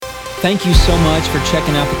Thank you so much for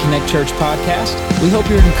checking out the Connect Church podcast. We hope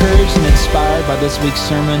you're encouraged and inspired by this week's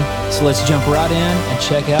sermon. So let's jump right in and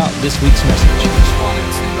check out this week's message.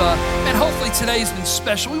 And hopefully today's been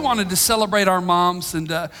special. We wanted to celebrate our moms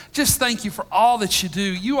and just thank you for all that you do.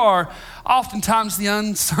 You are oftentimes the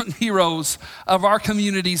unsung heroes of our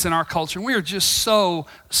communities and our culture. We are just so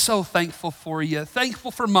thankful for you. Thankful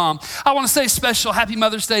for Mom. I want to say a special Happy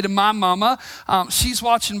Mother's Day to my mama. She's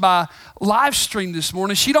watching by live stream this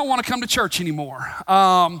morning. She don't want to come to church anymore.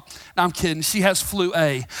 No, I'm kidding. She has flu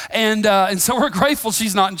A. And so we're grateful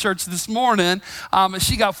she's not in church this morning.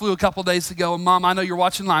 She got flu a couple days ago. And Mom, I know you're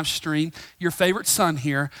watching live stream. Your favorite son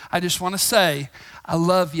here. I just want to say, I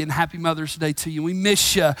love you and happy Mother's Day to you. We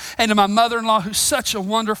miss you. And to my mother-in-law, who's such a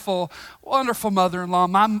wonderful, wonderful mother-in-law,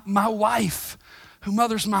 my wife, who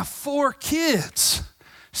mothers my 4 kids,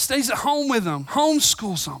 stays at home with them,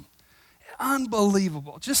 homeschools them.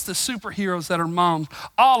 Unbelievable. Just the superheroes that are moms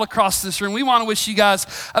all across this room. We want to wish you guys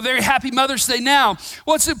a very happy Mother's Day. Now,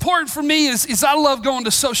 what's important for me is I love going to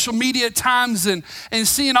social media at times and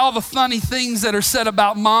seeing all the funny things that are said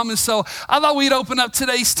about Mom. And so I thought we'd open up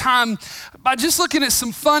today's time by just looking at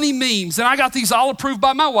some funny memes. And I got these all approved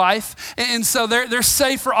by my wife. And so they're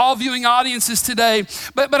safe for all viewing audiences today.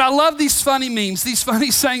 But I love these funny memes, these funny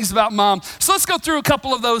sayings about Mom. So let's go through a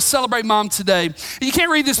couple of those. Celebrate Mom today. You can't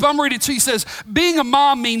read this, but I'm going to read it to you. It says, being a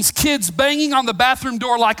mom means kids banging on the bathroom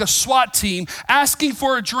door like a SWAT team, asking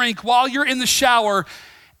for a drink while you're in the shower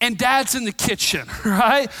and dad's in the kitchen,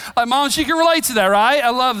 right? Like moms, you can relate to that, right?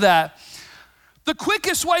 I love that. The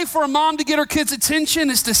quickest way for a mom to get her kids' attention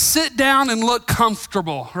is to sit down and look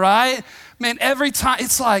comfortable, right? Man, every time,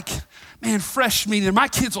 it's like, man, fresh meat. And my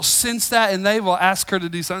kids will sense that and they will ask her to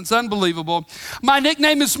do something. It's unbelievable. My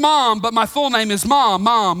nickname is Mom, but my full name is Mom.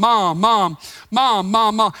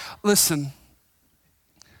 Listen,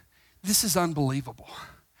 this is unbelievable.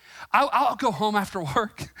 I'll go home after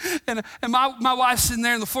work and my wife's sitting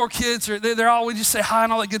there and the 4 kids, they're all, we just say hi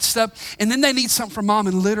and all that good stuff. And then they need something from Mom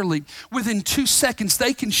and literally within 2 seconds,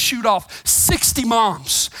 they can shoot off 60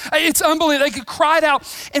 moms. It's unbelievable. They could cry it out.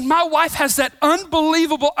 And my wife has that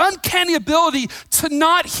unbelievable, uncanny ability to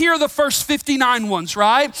not hear the first 59 ones,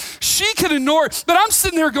 right? She could ignore it, but I'm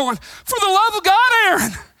sitting there going, for the love of God,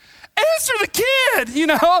 Aaron, answer the kid, you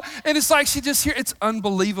know? And it's like she just hear, it's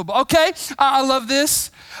unbelievable. Okay, I love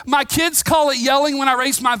this. My kids call it yelling when I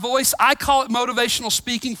raise my voice. I call it motivational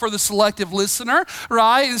speaking for the selective listener,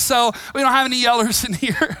 right? And so we don't have any yellers in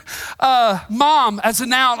here. Mom, as a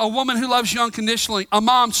noun, a woman who loves you unconditionally. A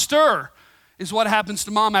momster is what happens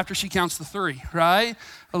to Mom after she counts to 3, right?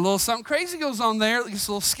 A little something crazy goes on there. It gets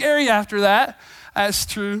a little scary after that. That's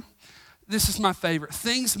true. This is my favorite.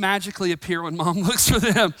 Things magically appear when Mom looks for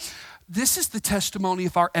them. This is the testimony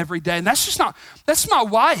of our everyday. And that's my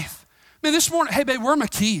wife. Man, this morning, hey babe, where are my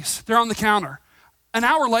keys? They're on the counter. An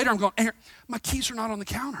hour later, I'm going, Aaron, my keys are not on the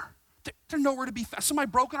counter. They're nowhere to be found.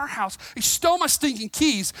 Somebody broke in our house. They stole my stinking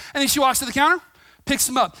keys. And then she walks to the counter, picks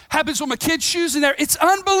them up. Happens with my kids' shoes in there. It's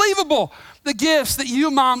unbelievable, the gifts that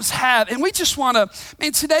you moms have. And we just want to,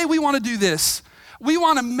 man, today we want to do this. We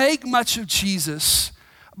want to make much of Jesus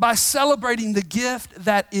by celebrating the gift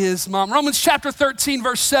that is Mom. Romans chapter 13,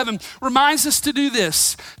 verse 7 reminds us to do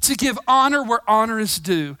this, to give honor where honor is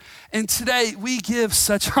due. And today we give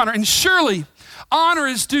such honor. And surely honor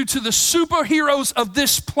is due to the superheroes of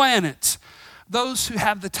this planet, those who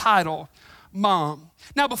have the title Mom.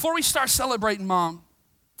 Now, before we start celebrating Mom,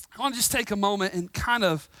 I want to just take a moment and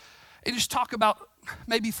and just talk about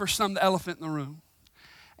maybe for some the elephant in the room.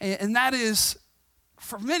 And that is,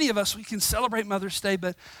 for many of us, we can celebrate Mother's Day,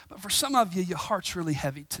 but for some of you, your heart's really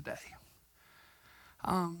heavy today.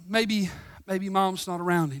 Maybe Mom's not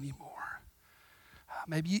around anymore.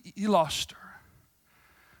 Maybe you lost her.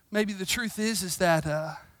 Maybe the truth is that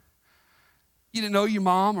you didn't know your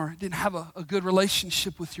mom or didn't have a good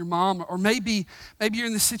relationship with your mom. Or maybe you're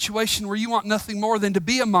in the situation where you want nothing more than to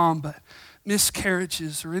be a mom, but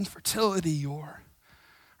miscarriages or infertility or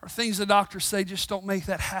things the doctors say just don't make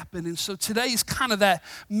that happen. And so today's kind of that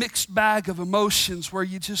mixed bag of emotions where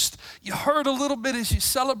you hurt a little bit as you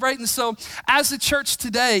celebrate. And so as a church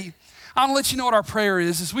today, I want to let you know what our prayer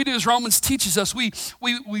is. As we do, as Romans teaches us, we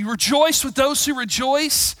rejoice with those who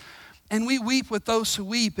rejoice and we weep with those who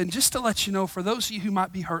weep. And just to let you know, for those of you who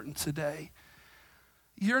might be hurting today,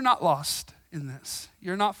 you're not lost in this.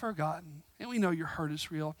 You're not forgotten. And we know your hurt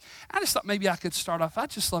is real. I just thought maybe I could start off. I'd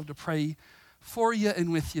just love to pray for you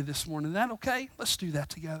and with you this morning. Is that okay? Let's do that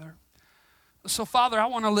together. So, Father, I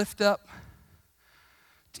want to lift up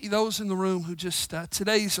to those in the room who just,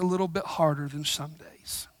 today's a little bit harder than some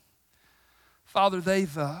days. Father,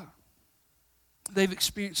 they've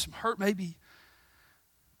experienced some hurt. Maybe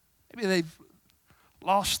Maybe they've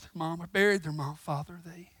lost their mom or buried their mom, Father.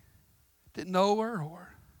 They didn't know her,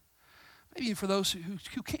 or maybe for those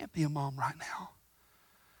who can't be a mom right now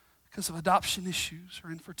because of adoption issues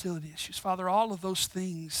or infertility issues. Father, all of those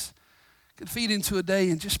things can feed into a day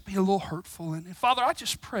and just be a little hurtful. And Father, I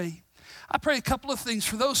just pray. I pray a couple of things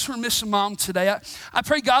for those who are missing mom today. I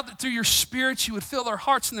pray, God, that through your Spirit you would fill their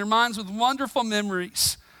hearts and their minds with wonderful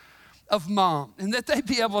memories of mom, and that they'd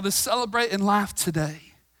be able to celebrate and laugh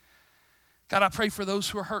today. God, I pray for those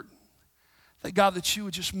who are hurting, that God, that you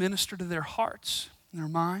would just minister to their hearts and their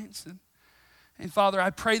minds. And Father, I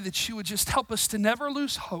pray that you would just help us to never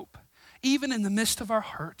lose hope, even in the midst of our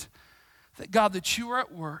hurt, that God, that you are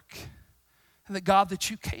at work, and that God, that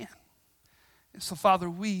you can. And so Father,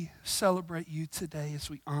 we celebrate you today as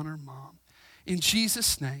we honor mom. In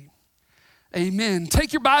Jesus' name, amen.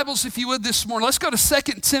 Take your Bibles, if you would, this morning. Let's go to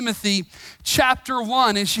 2 Timothy chapter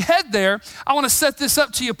 1. As you head there, I want to set this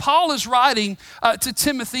up to you. Paul is writing to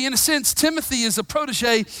Timothy. In a sense, Timothy is a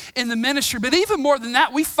protege in the ministry. But even more than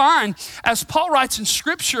that, we find, as Paul writes in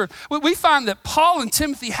Scripture, we find that Paul and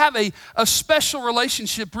Timothy have a special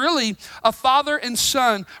relationship, really a father and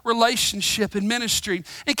son relationship in ministry.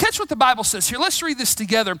 And catch what the Bible says here. Let's read this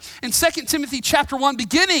together. In 2 Timothy chapter 1,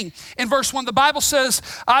 beginning in verse 1, the Bible says,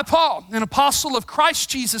 I, Paul, an apostle of Christ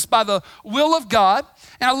Jesus by the will of God.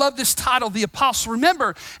 And I love this title, the apostle.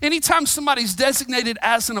 Remember, anytime somebody's designated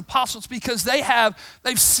as an apostle, it's because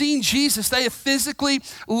they've seen Jesus. They have physically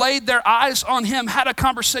laid their eyes on him, had a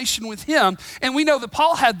conversation with him. And we know that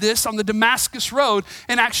Paul had this on the Damascus Road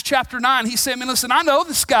in Acts chapter 9. He said, listen, I know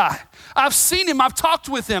this guy. I've seen him. I've talked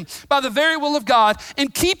with him by the very will of God, in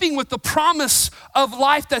keeping with the promise of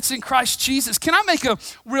life that's in Christ Jesus. Can I make a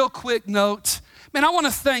real quick note? Man, I want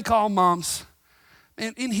to thank all moms.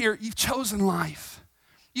 Man, in here, you've chosen life.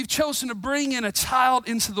 You've chosen to bring in a child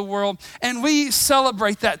into the world, and we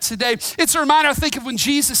celebrate that today. It's a reminder, I think, of when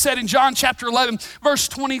Jesus said in John chapter 11, verse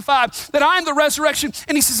 25, that I am the resurrection,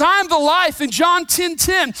 and he says, I am the life in John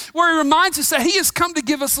 10:10, where he reminds us that he has come to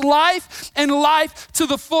give us life and life to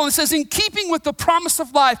the full. And it says, in keeping with the promise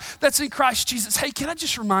of life that's in Christ Jesus. Hey, can I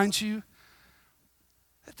just remind you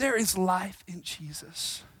that there is life in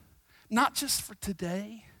Jesus, not just for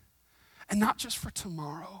today and not just for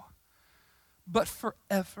tomorrow, but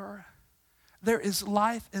forever. There is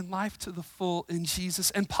life and life to the full in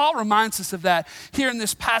Jesus. And Paul reminds us of that here in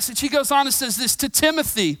this passage. He goes on and says this to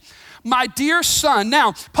Timothy, my dear son.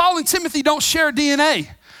 Now, Paul and Timothy don't share DNA.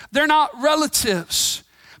 They're not relatives.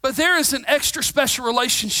 But there is an extra special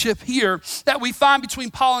relationship here that we find between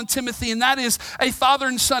Paul and Timothy, and that is a father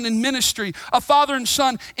and son in ministry, a father and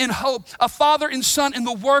son in hope, a father and son in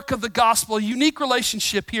the work of the gospel, a unique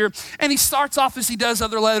relationship here. And he starts off as he does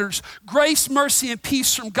other letters, grace, mercy, and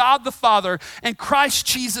peace from God the Father and Christ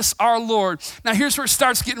Jesus our Lord. Now here's where it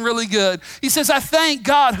starts getting really good. He says, I thank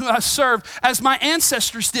God who I serve as my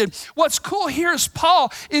ancestors did. What's cool here is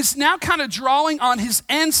Paul is now kind of drawing on his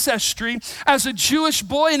ancestry as a Jewish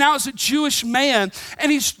boy and now as a Jewish man. And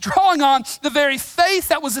he's drawing on the very faith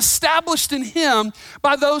that was established in him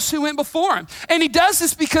by those who went before him. And he does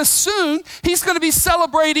this because soon he's going to be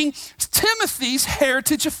celebrating Timothy's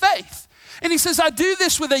heritage of faith. And he says, I do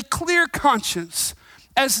this with a clear conscience.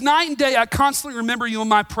 As night and day, I constantly remember you in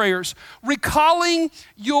my prayers, recalling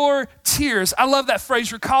your tears. I love that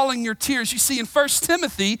phrase, recalling your tears. You see in 1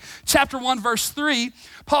 Timothy chapter 1, verse 3,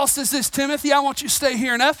 Paul says this, Timothy, I want you to stay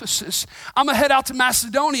here in Ephesus. I'm going to head out to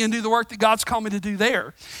Macedonia and do the work that God's called me to do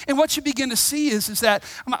there. And what you begin to see is that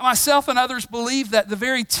myself and others believe that the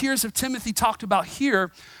very tears of Timothy talked about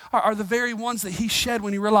here are the very ones that he shed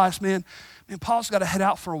when he realized, man, Paul's got to head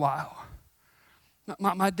out for a while.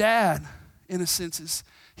 My dad, in a sense,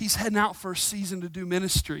 he's heading out for a season to do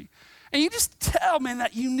ministry. And you just tell, man,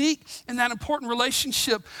 that unique and that important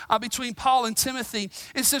relationship between Paul and Timothy.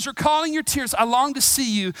 It says, recalling your tears, I long to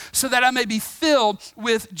see you so that I may be filled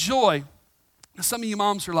with joy. Now, some of you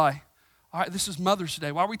moms are like, all right, this is Mother's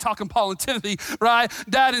Day. Why are we talking Paul and Timothy, right?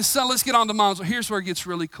 Dad and son, let's get on to moms. Well, here's where it gets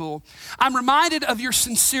really cool. I'm reminded of your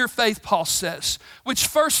sincere faith, Paul says, which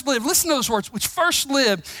first lived, listen to those words, which first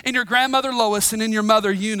lived in your grandmother Lois and in your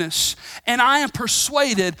mother Eunice. And I am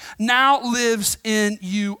persuaded now lives in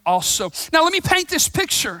you also. Now, let me paint this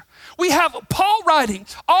picture. We have Paul writing,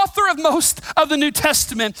 author of most of the New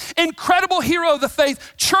Testament, incredible hero of the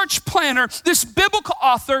faith, church planner, this biblical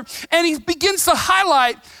author, and he begins to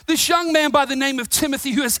highlight this young man by the name of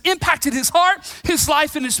Timothy who has impacted his heart, his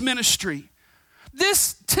life, and his ministry.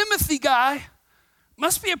 This Timothy guy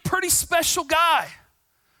must be a pretty special guy,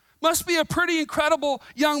 must be a pretty incredible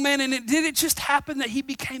young man, and did it just happen that he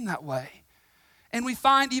became that way? And we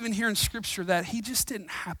find even here in Scripture that he just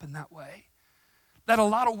didn't happen that way. that a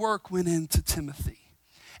lot of work went into Timothy.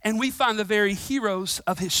 And we find the very heroes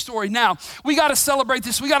of his story. Now, we got to celebrate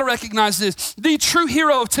this. We got to recognize this. The true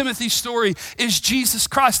hero of Timothy's story is Jesus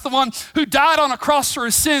Christ, the one who died on a cross for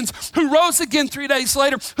his sins, who rose again 3 days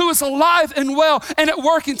later, who is alive and well and at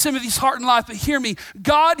work in Timothy's heart and life. But hear me,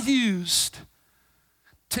 God used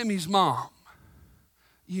Timmy's mom,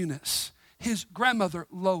 Eunice, his grandmother,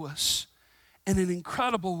 Lois, in an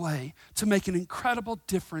incredible way to make an incredible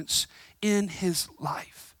difference in his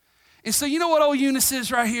life. And so you know what old Eunice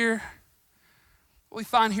is right here? What we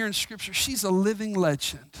find here in Scripture, she's a living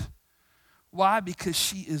legend. Why? Because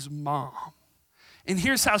she is mom. And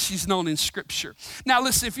here's how she's known in Scripture. Now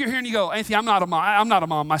listen, if you're here and you go, Anthony, I'm not a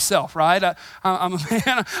mom myself, right? I'm a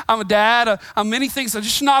man, I'm a dad, I'm many things, I'm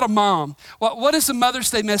just not a mom. What does the Mother's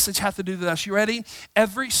Day message have to do with us? You ready?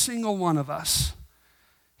 Every single one of us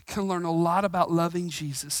can learn a lot about loving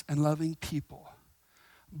Jesus and loving people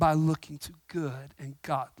by looking to good and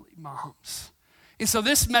godly moms. And so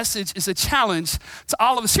this message is a challenge to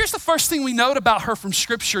all of us. Here's the first thing we note about her from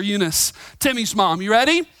Scripture, Eunice, Timmy's mom. You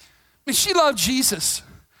ready? I mean, she loved Jesus.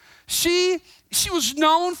 She was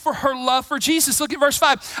known for her love for Jesus. Look at verse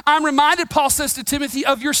 5. I'm reminded, Paul says to Timothy,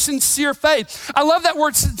 of your sincere faith. I love that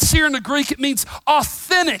word sincere in the Greek. It means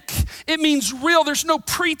authentic. It means real. There's no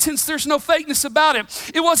pretense. There's no fakeness about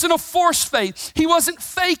it. It wasn't a forced faith. He wasn't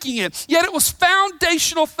faking it. Yet it was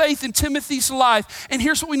foundational faith in Timothy's life. And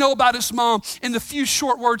here's what we know about his mom in the few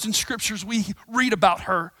short words in Scriptures we read about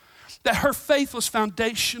her. That her faith was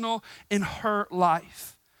foundational in her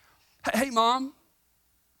life. Hey, Mom.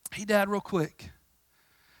 Hey, Dad, real quick.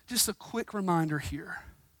 Just a quick reminder here.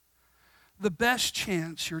 The best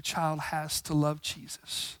chance your child has to love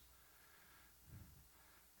Jesus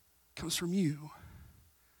comes from you,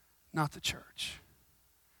 not the church.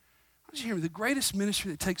 Why don't you hear me? The greatest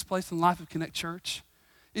ministry that takes place in the life of Connect Church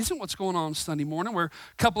isn't what's going on Sunday morning, where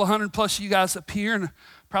a couple of 100 plus you guys up here and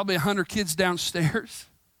probably 100 kids downstairs.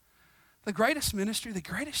 The greatest ministry, the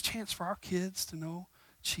greatest chance for our kids to know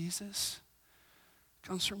Jesus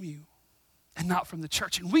comes from you and not from the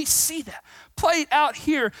church. And we see that played out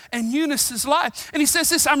here in Eunice's life. And he says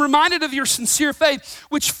this, I'm reminded of your sincere faith,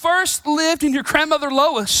 which first lived in your grandmother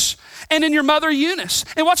Lois and in your mother Eunice.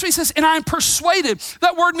 And watch what he says, and I am persuaded.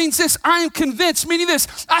 That word means this, I am convinced, meaning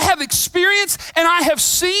this, I have experienced and I have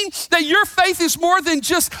seen that your faith is more than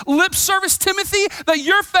just lip service, Timothy, that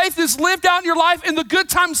your faith is lived out in your life in the good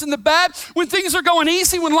times and the bad, when things are going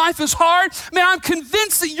easy, when life is hard. Man, I'm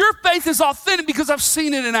convinced that your faith is authentic because I've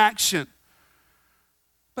seen it in action.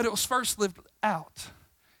 But it was first lived out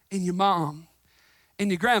in your mom and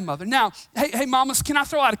your grandmother. Now, hey mamas, can I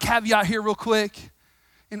throw out a caveat here real quick?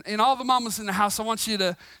 And all the mamas in the house, I want you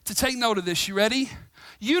to take note of this. You ready?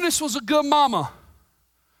 Eunice was a good mama,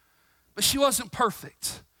 but she wasn't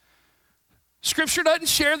perfect. Scripture doesn't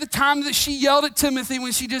share the time that she yelled at Timothy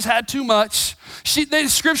when she just had too much.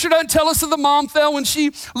 Scripture doesn't tell us that the mom fell when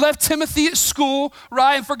she left Timothy at school,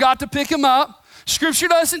 right, and forgot to pick him up. Scripture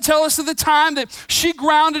doesn't tell us of the time that she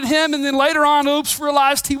grounded him and then later on,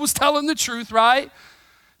 realized he was telling the truth, right?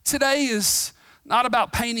 Today is not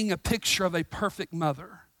about painting a picture of a perfect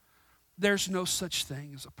mother. There's no such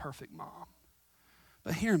thing as a perfect mom.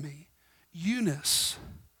 But hear me, Eunice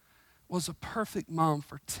was a perfect mom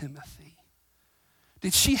for Timothy.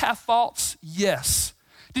 Did she have faults? Yes.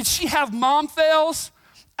 Did she have mom fails?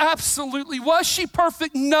 Absolutely. Was she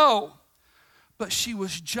perfect? No. But she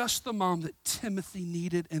was just the mom that Timothy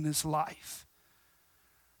needed in his life,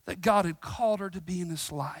 that God had called her to be in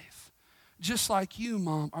his life. Just like you,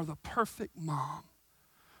 Mom, are the perfect mom,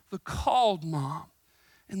 the called mom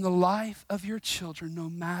in the life of your children, no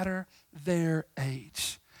matter their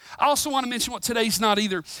age. I also want to mention what today's not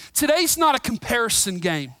either. Today's not a comparison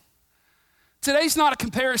game. Today's not a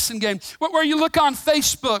comparison game where you look on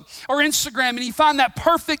Facebook or Instagram and you find that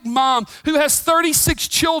perfect mom who has 36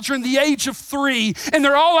 children the age of 3, and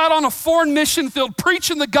they're all out on a foreign mission field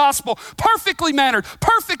preaching the gospel, perfectly mannered,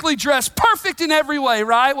 perfectly dressed, perfect in every way,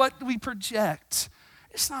 right? What we project.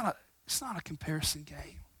 It's not a comparison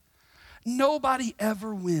game. Nobody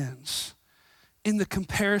ever wins in the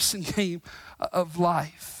comparison game of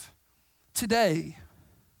life. Today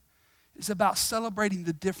is about celebrating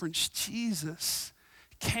the difference Jesus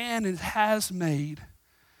can and has made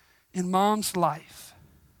in Mom's life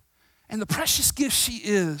and the precious gift she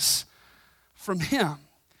is from him.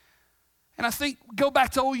 And I think, go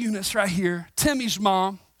back to old Eunice right here, Timmy's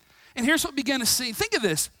mom, and here's what we began to see. Think of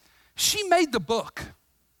this. She made the book.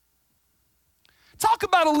 Talk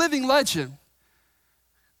about a living legend.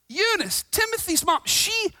 Eunice, Timothy's mom,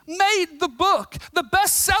 she made the book, the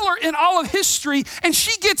bestseller in all of history, and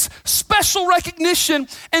she gets special recognition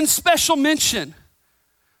and special mention.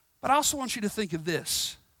 But I also want you to think of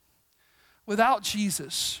this. Without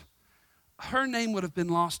Jesus, her name would have been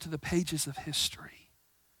lost to the pages of history.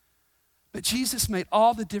 But Jesus made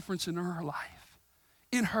all the difference in her life,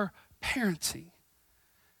 in her parenting,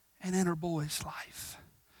 and in her boy's life.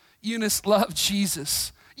 Eunice loved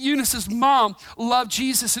Jesus. Eunice's mom loved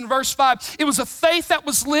Jesus. In verse 5, it was a faith that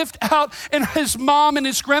was lived out in his mom and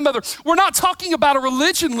his grandmother. We're not talking about a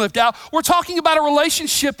religion lived out. We're talking about a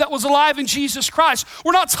relationship that was alive in Jesus Christ.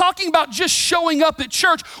 We're not talking about just showing up at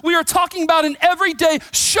church. We are talking about an everyday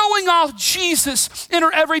showing off Jesus in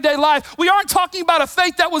her everyday life. We aren't talking about a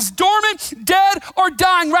faith that was dormant, dead, or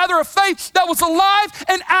dying. Rather, a faith that was alive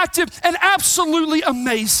and active and absolutely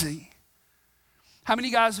amazing. How many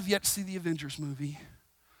guys have yet to see the Avengers movie?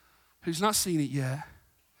 Who's not seen it yet?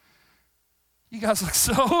 You guys look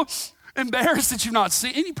so embarrassed that you've not seen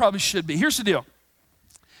it, and you probably should be. Here's the deal.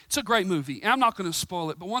 It's a great movie, and I'm not going to spoil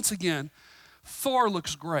it, but once again, Thor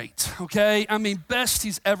looks great, okay? I mean, best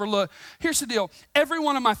he's ever looked. Here's the deal. Every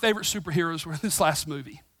one of my favorite superheroes were in this last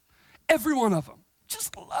movie. Every one of them.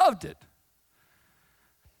 Just loved it.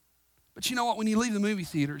 But you know what? When you leave the movie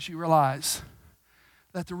theaters, you realize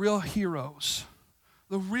that the real heroes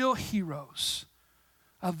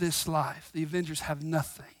of this life, the Avengers, have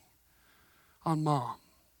nothing on mom.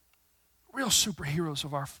 Real superheroes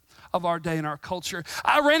of our day and our culture.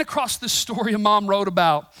 I ran across this story a mom wrote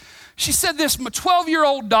about. She said this, my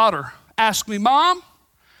 12-year-old daughter asked me, Mom,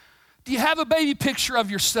 do you have a baby picture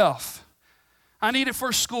of yourself? I need it for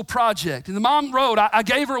a school project. And the mom wrote, I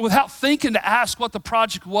gave her without thinking to ask what the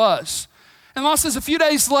project was. And mom says, a few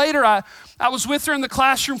days later, I was with her in the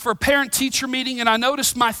classroom for a parent-teacher meeting, and I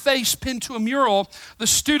noticed my face pinned to a mural the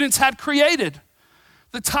students had created.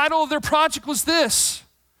 The title of their project was this,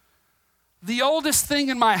 The Oldest Thing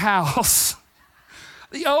in My House.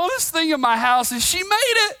 The oldest thing in my house, and she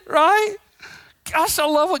made it, right? Gosh, I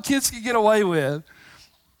love what kids can get away with.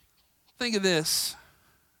 Think of this.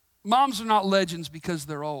 Moms are not legends because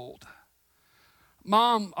they're old.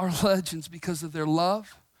 Moms are legends because of their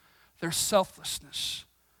love, their selflessness,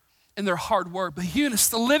 and their hard work. But Eunice,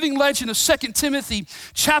 the living legend of 2 Timothy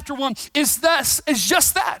chapter 1 is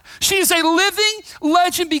just that. She is a living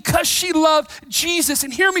legend because she loved Jesus.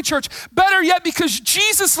 And hear me, church, better yet, because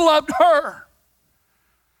Jesus loved her.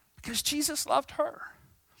 Because Jesus loved her.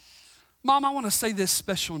 Mom, I want to say this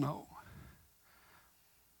special note.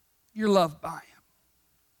 You're loved by him.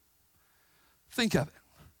 Think of it.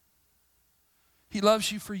 He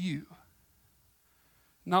loves you for you.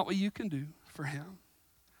 Not what you can do for him.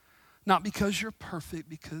 Not because you're perfect,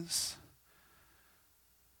 because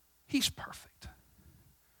he's perfect.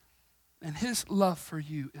 And his love for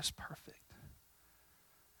you is perfect.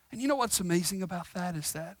 And you know what's amazing about that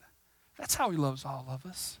is that that's how he loves all of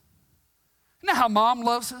us. Isn't that how mom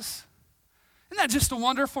loves us? Isn't that just a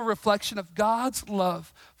wonderful reflection of God's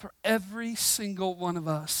love for every single one of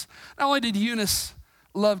us? Not only did Eunice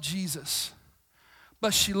love Jesus,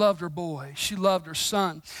 but she loved her boy. She loved her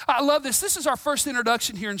son. I love this. This is our first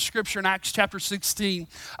introduction here in Scripture in Acts chapter 16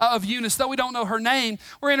 of Eunice. Though we don't know her name,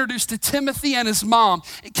 we're introduced to Timothy and his mom.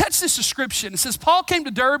 And catch this description. It says, Paul came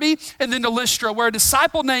to Derbe and then to Lystra, where a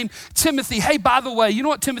disciple named Timothy. Hey, by the way, you know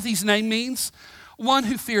what Timothy's name means? One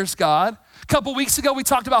who fears God. A couple weeks ago, we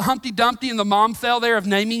talked about Humpty Dumpty and the mom fell there of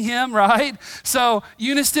naming him, right? So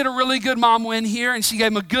Eunice did a really good mom win here, and she gave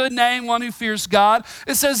him a good name, one who fears God.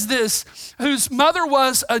 It says this, whose mother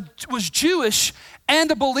was Jewish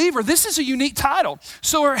and a believer. This is a unique title.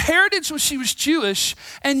 So her heritage was she was Jewish,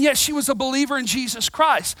 and yet she was a believer in Jesus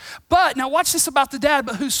Christ. But, now watch this about the dad,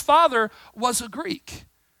 but whose father was a Greek.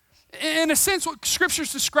 In a sense, what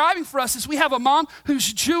Scripture's describing for us is we have a mom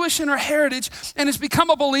who's Jewish in her heritage and has become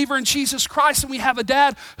a believer in Jesus Christ, and we have a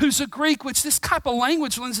dad who's a Greek, which this type of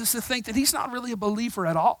language lends us to think that he's not really a believer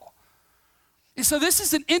at all. And so this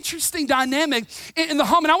is an interesting dynamic in the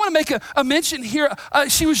home. And I want to make a mention here.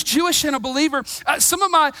 She was Jewish and a believer. Some of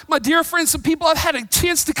my dear friends, some people I've had a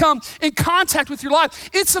chance to come in contact with your life.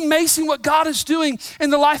 It's amazing what God is doing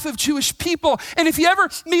in the life of Jewish people. And if you ever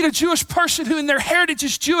meet a Jewish person who in their heritage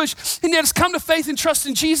is Jewish and yet has come to faith and trust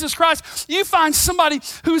in Jesus Christ, you find somebody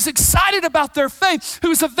who is excited about their faith,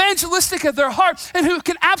 who is evangelistic at their heart, and who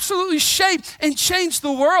can absolutely shape and change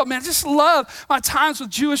the world. Man, I just love my times with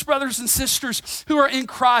Jewish brothers and sisters who are in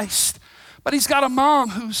Christ. But he's got a mom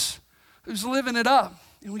who's living it up,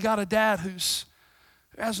 and we got a dad who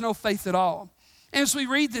has no faith at all. And as we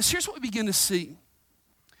read this, here's what we begin to see.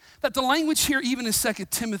 That the language here, even in 2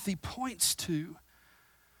 Timothy, points to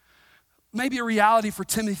maybe a reality for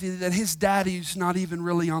Timothy that his daddy's not even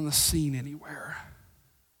really on the scene anywhere.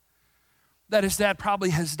 That his dad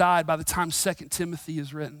probably has died by the time 2 Timothy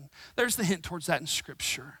is written. There's the hint towards that in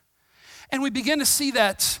Scripture. And we begin to see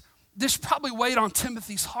that this probably weighed on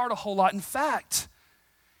Timothy's heart a whole lot. In fact,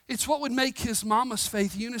 it's what would make his mama's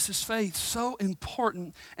faith, Eunice's faith, so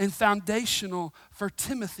important and foundational for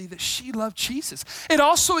Timothy that she loved Jesus. It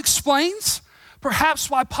also explains perhaps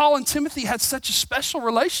why Paul and Timothy had such a special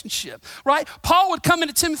relationship, right? Paul would come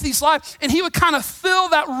into Timothy's life and he would kind of fill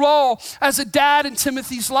that role as a dad in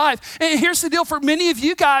Timothy's life. And here's the deal for many of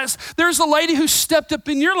you guys, there's a lady who stepped up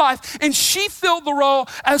in your life and she filled the role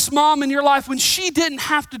as mom in your life when she didn't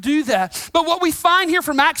have to do that. But what we find here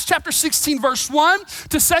from Acts chapter 16 verse 1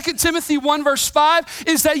 to 2 Timothy 1 verse 5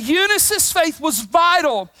 is that Eunice's faith was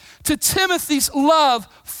vital to Timothy's love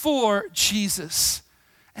for Jesus.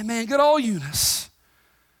 And man, good old Eunice,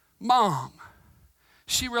 mom,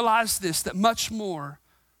 she realized this, that much more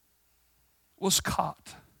was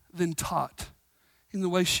caught than taught in the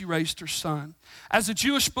way she raised her son. As a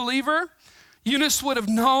Jewish believer, Eunice would have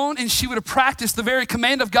known and she would have practiced the very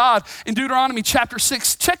command of God in Deuteronomy chapter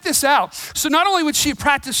 6. Check this out. So not only would she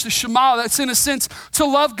practice the Shema, that's in a sense to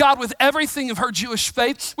love God with everything of her Jewish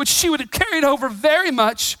faith, which she would have carried over very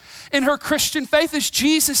much in her Christian faith as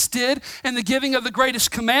Jesus did in the giving of the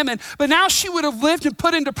greatest commandment. But now she would have lived and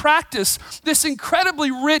put into practice this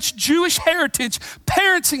incredibly rich Jewish heritage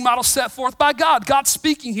parenting model set forth by God. God's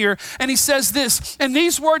speaking here and he says this, and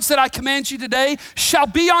these words that I command you today shall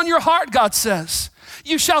be on your heart, God says.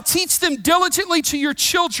 You shall teach them diligently to your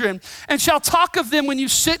children and shall talk of them when you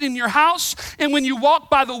sit in your house and when you walk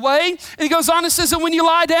by the way. And he goes on and says, and when you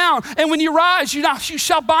lie down and when you rise, you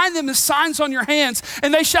shall bind them as signs on your hands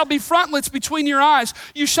and they shall be frontlets between your eyes.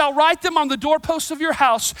 You shall write them on the doorposts of your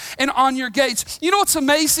house and on your gates. You know what's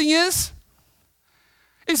amazing is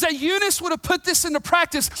that Eunice would have put this into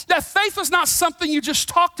practice, that faith was not something you just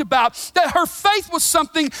talked about, that her faith was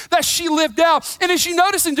something that she lived out. And as you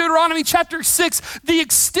notice in Deuteronomy chapter 6, the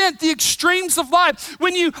extent, the extremes of life,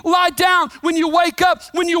 when you lie down, when you wake up,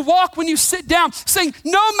 when you walk, when you sit down, saying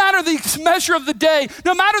no matter the measure of the day,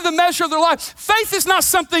 no matter the measure of their life, faith is not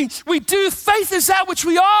something we do, faith is that which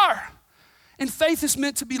we are. And faith is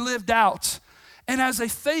meant to be lived out. And as a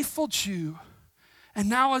faithful Jew, and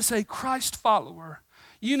now as a Christ follower,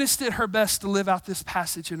 Eunice did her best to live out this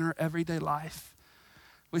passage in her everyday life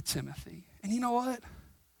with Timothy. And you know what?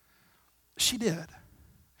 She did.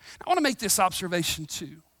 I want to make this observation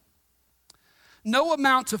too. No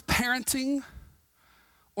amount of parenting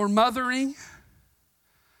or mothering,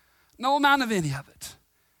 no amount of any of it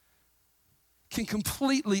can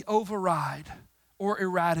completely override or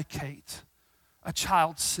eradicate a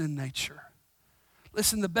child's sin nature.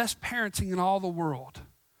 Listen, the best parenting in all the world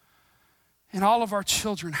and all of our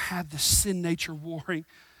children have this sin nature warring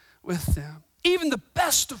with them. Even the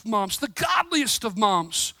best of moms, the godliest of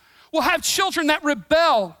moms, will have children that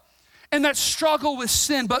rebel and that struggle with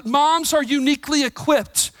sin. But moms are uniquely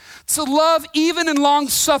equipped to love even in long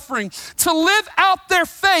suffering, to live out their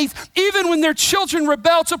faith even when their children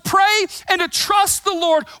rebel, to pray and to trust the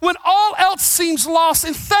Lord when all else seems lost.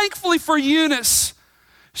 And thankfully for Eunice,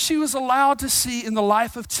 she was allowed to see in the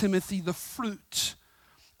life of Timothy the fruit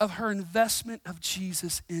of her investment of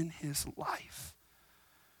Jesus in his life.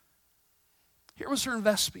 Here was her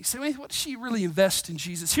investment. You say, wait, what did she really invest in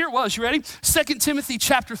Jesus? Here it was, you ready? 2 Timothy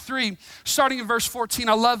chapter 3, starting in verse 14.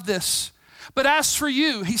 I love this. But as for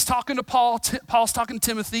you, he's talking to Paul, Paul's talking to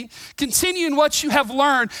Timothy, continue in what you have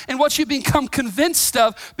learned and what you've become convinced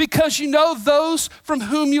of because you know those from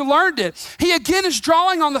whom you learned it. He again is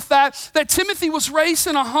drawing on the fact that Timothy was raised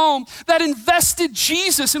in a home that invested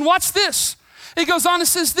Jesus. And watch this. It goes on and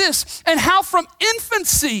says this, and how from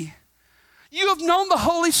infancy you have known the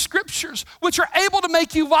Holy Scriptures, which are able to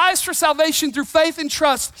make you wise for salvation through faith and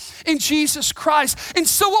trust in Jesus Christ. And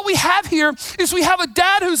so what we have here is we have a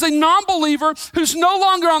dad who's a non-believer, who's no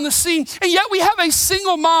longer on the scene, and yet we have a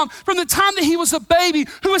single mom from the time that he was a baby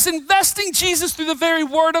who was investing Jesus through the very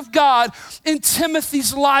word of God in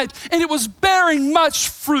Timothy's life, and it was bearing much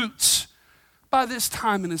fruit by this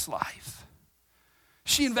time in his life.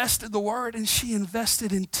 She invested the word and she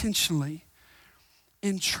invested intentionally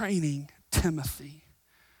in training Timothy.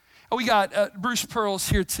 We got Bruce Pearls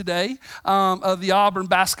here today of the Auburn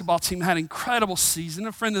basketball team. Had an incredible season,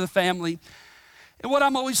 a friend of the family. And what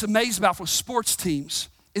I'm always amazed about with sports teams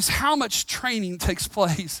is how much training takes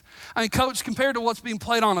place. I mean, coach, compared to what's being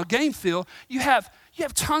played on a game field, you have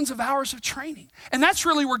tons of hours of training. And that's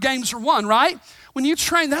really where games are won, right? When you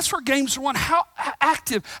train, that's where games are won. How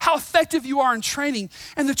active, how effective you are in training.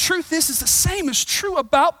 And the truth is the same is true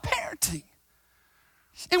about parenting.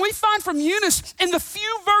 And we find from Eunice in the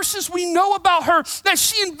few verses we know about her that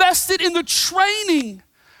she invested in the training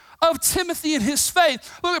of Timothy and his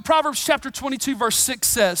faith. Look at Proverbs chapter 22, verse 6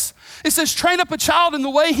 says. It says, train up a child in the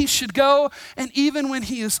way he should go, and even when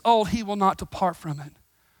he is old, he will not depart from it.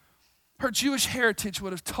 Her Jewish heritage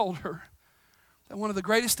would have told her that one of the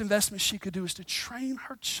greatest investments she could do is to train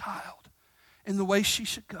her child in the way she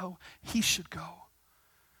should go, he should go.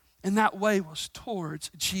 And that way was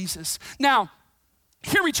towards Jesus. Now,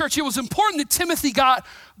 hear me, church, it was important that Timothy got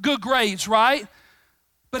good grades, right?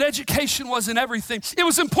 But education wasn't everything. It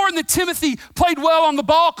was important that Timothy played well on the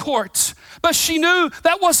ball court, but she knew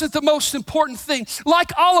that wasn't the most important thing.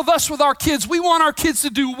 Like all of us with our kids, we want our kids to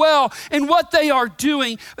do well in what they are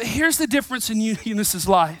doing. But here's the difference in Eunice's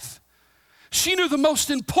life. She knew the most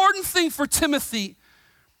important thing for Timothy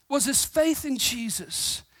was his faith in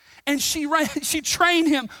Jesus. And she trained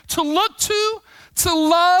him to look to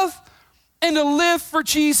love, and to live for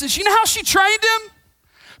Jesus. You know how she trained him?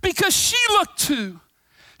 Because she looked to,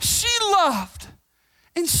 she loved,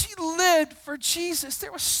 and she lived for Jesus.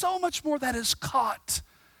 There was so much more that is caught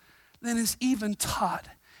than is even taught.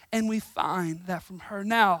 And we find that from her.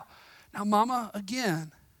 Now, Mama,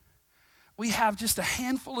 again, we have just a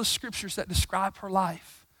handful of scriptures that describe her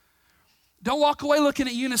life. Don't walk away looking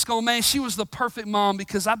at Eunice going, man, she was the perfect mom,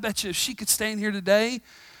 because I bet you if she could stand here today,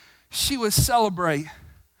 she would celebrate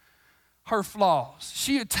her flaws.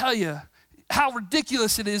 She would tell you how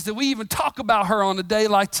ridiculous it is that we even talk about her on a day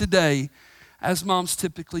like today, as moms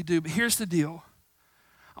typically do. But here's the deal.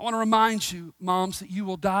 I want to remind you, moms, that you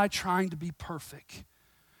will die trying to be perfect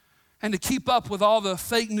and to keep up with all the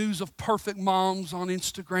fake news of perfect moms on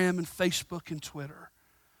Instagram and Facebook and Twitter.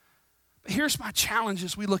 But here's my challenge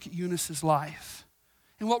as we look at Eunice's life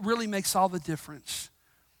and what really makes all the difference.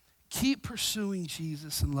 Keep pursuing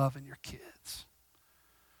Jesus and loving your kids.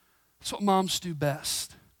 That's what moms do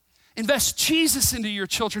best. Invest Jesus into your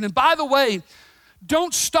children. And by the way,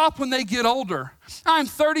 don't stop when they get older. I'm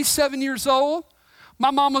 37 years old. My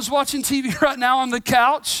mama's watching TV right now on the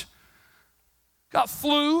couch. Got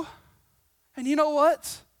flu. And you know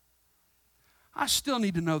what? I still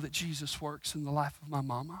need to know that Jesus works in the life of my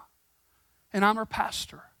mama. And I'm her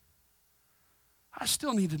pastor. I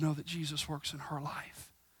still need to know that Jesus works in her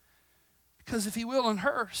life. Because if he will in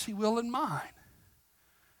hers, he will in mine.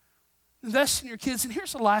 Invest in your kids. And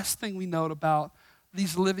here's the last thing we note about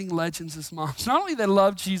these living legends as moms. Not only they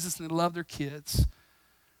love Jesus and they love their kids,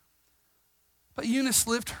 but Eunice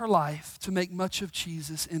lived her life to make much of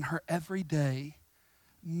Jesus in her everyday,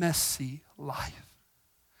 messy life.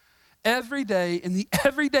 Every day, in the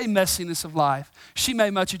everyday messiness of life, she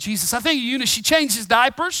made much of Jesus. I think of Eunice, she changed his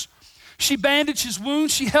diapers. She bandaged his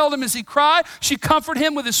wounds. She held him as he cried. She comforted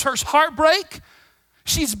him with his first heartbreak.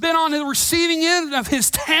 She's been on the receiving end of his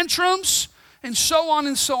tantrums, and so on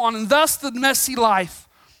and so on. And thus the messy life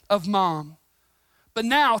of mom. But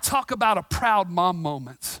now talk about a proud mom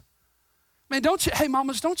moment. Man, hey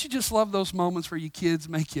mamas, don't you just love those moments where your kids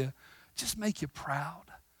make you proud?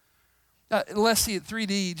 Leslie at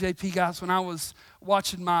 3D, JP guys, when I was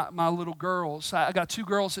watching my little girls, I got two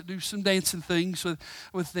girls that do some dancing things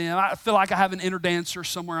with them. I feel like I have an inner dancer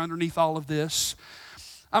somewhere underneath all of this.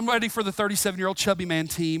 I'm ready for the 37-year-old chubby man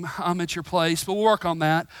team. I'm at your place, but we'll work on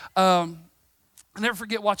that. I'll never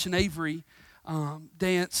forget watching Avery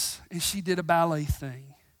dance, and she did a ballet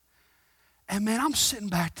thing. And man, I'm sitting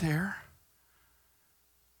back there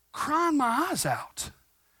crying my eyes out.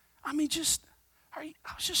 I mean, I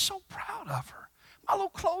was just so proud of her. My little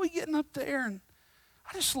Chloe getting up there, and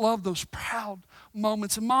I just love those proud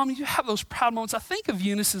moments. And Mom, you have those proud moments. I think of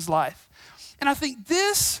Eunice's life, and I think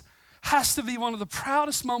this has to be one of the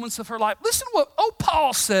proudest moments of her life. Listen to what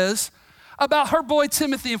Paul says about her boy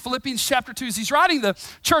Timothy in Philippians chapter 2. As he's writing the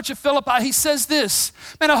church of Philippi, he says this,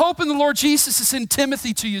 man, I hope in the Lord Jesus to send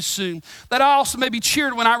Timothy to you soon, that I also may be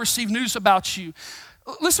cheered when I receive news about you.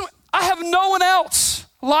 Listen, I have no one else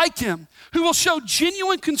like him who will show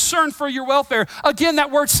genuine concern for your welfare. Again,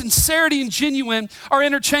 that word sincerity and genuine are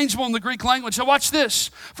interchangeable in the Greek language. Now watch this.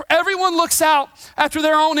 For everyone looks out after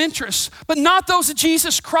their own interests, but not those of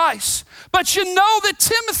Jesus Christ. But you know that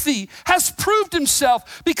Timothy has proved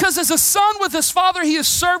himself, because as a son with his father, he has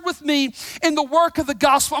served with me in the work of the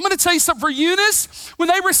gospel. I'm going to tell you something. For Eunice, when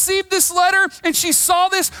they received this letter and she saw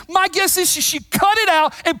this, my guess is she cut it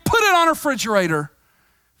out and put it on her refrigerator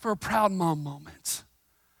for a proud mom moment.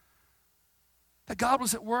 That God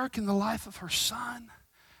was at work in the life of her son,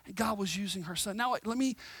 and God was using her son. Now, let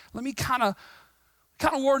me kind of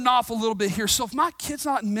warn off a little bit here. So if my kid's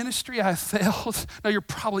not in ministry, I failed. No, you're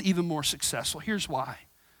probably even more successful. Here's why.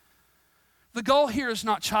 The goal here is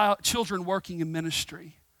not children working in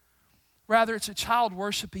ministry. Rather, it's a child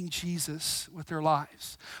worshiping Jesus with their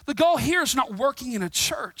lives. The goal here is not working in a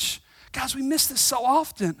church. Guys, we miss this so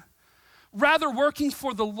often. rather working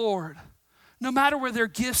for the Lord, no matter where their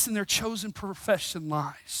gifts and their chosen profession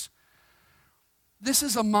lies. This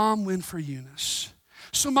is a mom win for Eunice.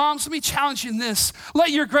 So moms, let me challenge you in this. Let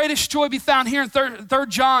your greatest joy be found here in 3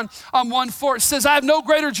 John 1:4. It says, I have no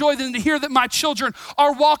greater joy than to hear that my children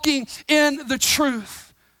are walking in the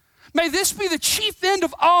truth. May this be the chief end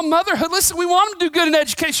of all motherhood. Listen, we want them to do good in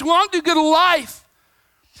education. We want them to do good in life.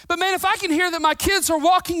 But man, if I can hear that my kids are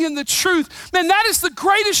walking in the truth, man, that is the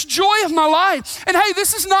greatest joy of my life. And hey,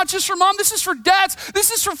 this is not just for mom, this is for dads.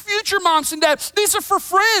 This is for future moms and dads. These are for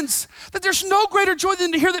friends. That there's no greater joy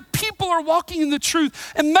than to hear that people are walking in the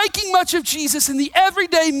truth and making much of Jesus in the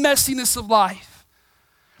everyday messiness of life.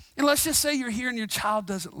 And let's just say you're here and your child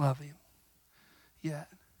doesn't love him yet.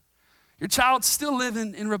 Your child's still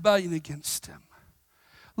living in rebellion against him.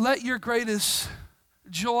 Let your greatest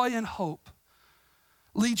joy and hope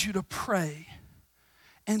lead you to pray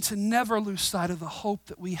and to never lose sight of the hope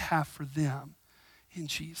that we have for them in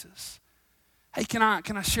Jesus. Hey, can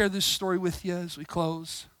I share this story with you as we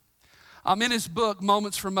close? In his book,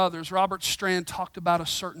 Moments for Mothers, Robert Strand talked about a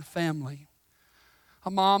certain family,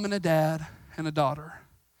 a mom and a dad and a daughter.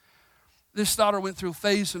 This daughter went through a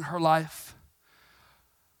phase in her life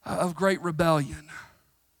of great rebellion.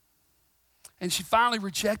 And she finally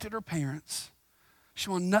rejected her parents. She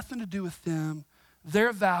wanted nothing to do with them,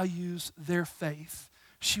 their values, their faith.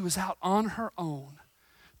 She was out on her own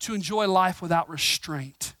to enjoy life without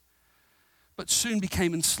restraint, but soon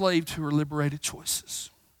became enslaved to her liberated choices.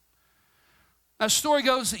 Now, the story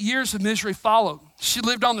goes that years of misery followed. She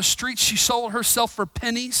lived on the streets. She sold herself for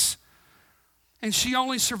pennies, and she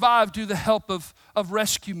only survived due to the help of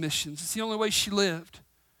rescue missions. It's the only way she lived.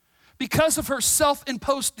 Because of her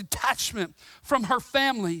self-imposed detachment from her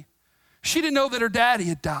family, she didn't know that her daddy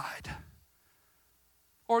had died,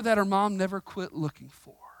 or that her mom never quit looking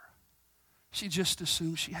for her. She just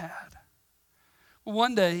assumed she had. Well,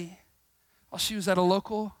 one day, while she was at a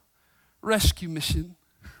local rescue mission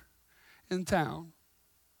in town,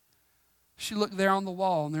 she looked there on the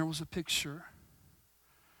wall and there was a picture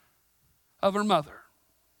of her mother.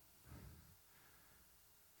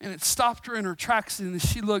 And it stopped her in her tracks, and as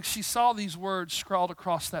she looked, she saw these words scrawled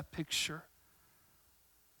across that picture.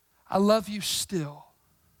 I love you still.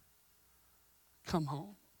 Come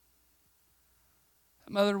home.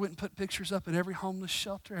 That mother went and put pictures up at every homeless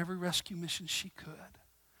shelter, every rescue mission she could,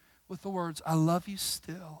 with the words, I love you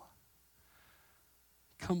still.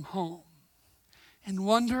 Come home. In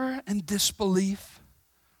wonder and disbelief,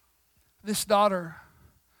 this daughter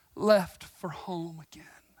left for home again.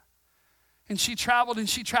 And she traveled and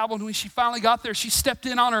she traveled. And when she finally got there, she stepped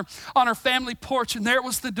in on her family porch, and there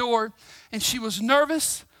was the door. And she was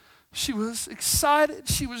nervous. She was excited.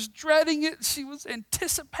 She was dreading it. She was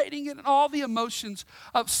anticipating it and all the emotions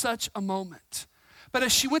of such a moment. But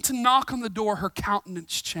as she went to knock on the door, her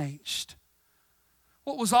countenance changed.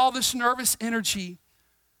 What was all this nervous energy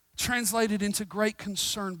translated into great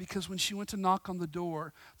concern, because when she went to knock on the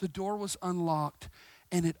door was unlocked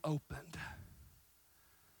and it opened.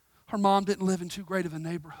 Her mom didn't live in too great of a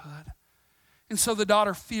neighborhood. And so the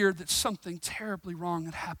daughter feared that something terribly wrong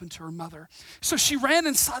had happened to her mother. So she ran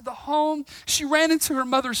inside the home. She ran into her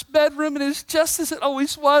mother's bedroom, and it was just as it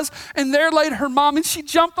always was. And there laid her mom, and she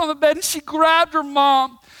jumped on the bed and she grabbed her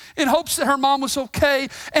mom in hopes that her mom was okay.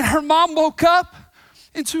 And her mom woke up,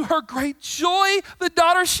 and to her great joy, the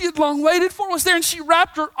daughter she had long waited for was there, and she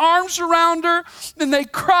wrapped her arms around her, and they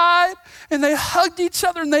cried, and they hugged each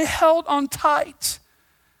other, and they held on tight.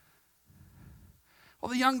 Well,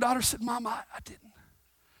 the young daughter said, Mom, I didn't.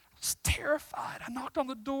 I was terrified. I knocked on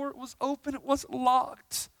the door. It was open. It wasn't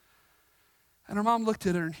locked. And her mom looked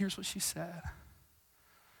at her, and here's what she said.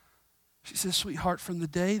 She said, sweetheart, from the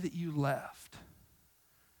day that you left,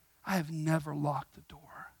 I have never locked the door.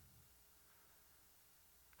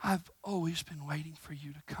 I've always been waiting for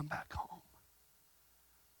you to come back home.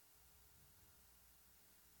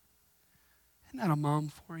 Isn't that a mom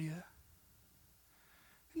for you?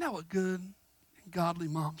 Isn't that what good and godly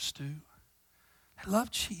moms do? They love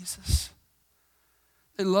Jesus.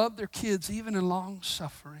 They love their kids even in long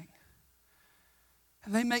suffering.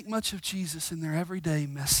 And they make much of Jesus in their everyday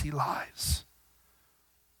messy lives.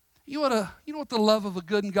 You know what the love of a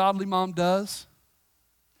good and godly mom does?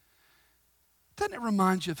 Doesn't it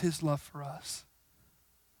remind you of his love for us?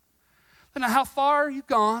 No matter how far you've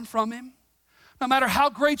gone from him, no matter how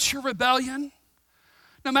great your rebellion,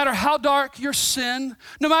 no matter how dark your sin,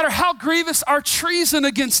 no matter how grievous our treason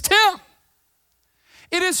against him,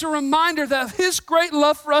 it is a reminder that his great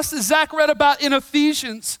love for us, as Zach read about in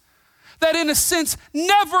Ephesians, that in a sense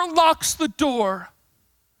never locks the door,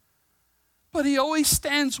 but he always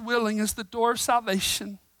stands willing as the door of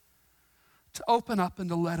salvation to open up and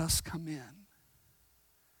to let us come in.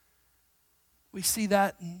 We see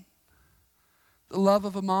that in the love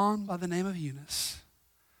of a mom by the name of Eunice.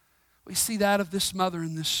 We see that of this mother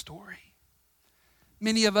in this story.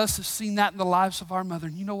 Many of us have seen that in the lives of our mother.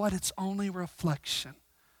 And you know what? It's only a reflection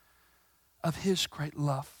of his great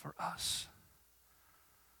love for us.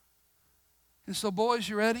 And so, boys,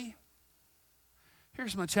 you ready?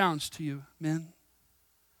 Here's my challenge to you, men.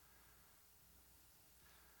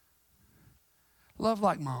 Love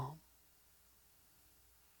like mom.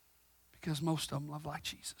 Because most of them love like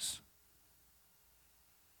Jesus.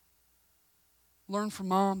 Learn from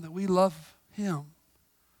mom that we love him.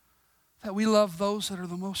 That we love those that are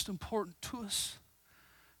the most important to us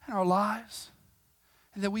in our lives.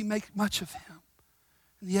 And that we make much of him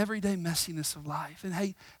in the everyday messiness of life. And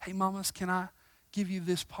hey, mamas, can I give you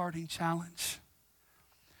this parting challenge?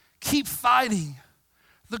 Keep fighting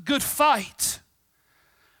the good fight.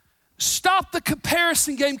 Stop the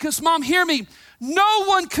comparison game, because mom, hear me, no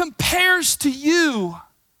one compares to you.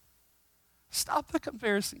 Stop the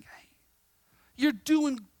comparison game. You're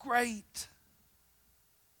doing great.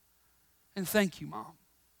 And thank you, mom,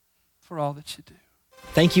 for all that you do.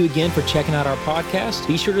 Thank you again for checking out our podcast.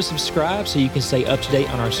 Be sure to subscribe so you can stay up to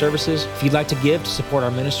date on our services. If you'd like to give to support our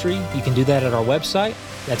ministry, you can do that at our website.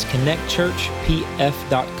 That's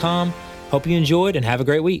connectchurchpf.com. Hope you enjoyed and have a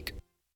great week.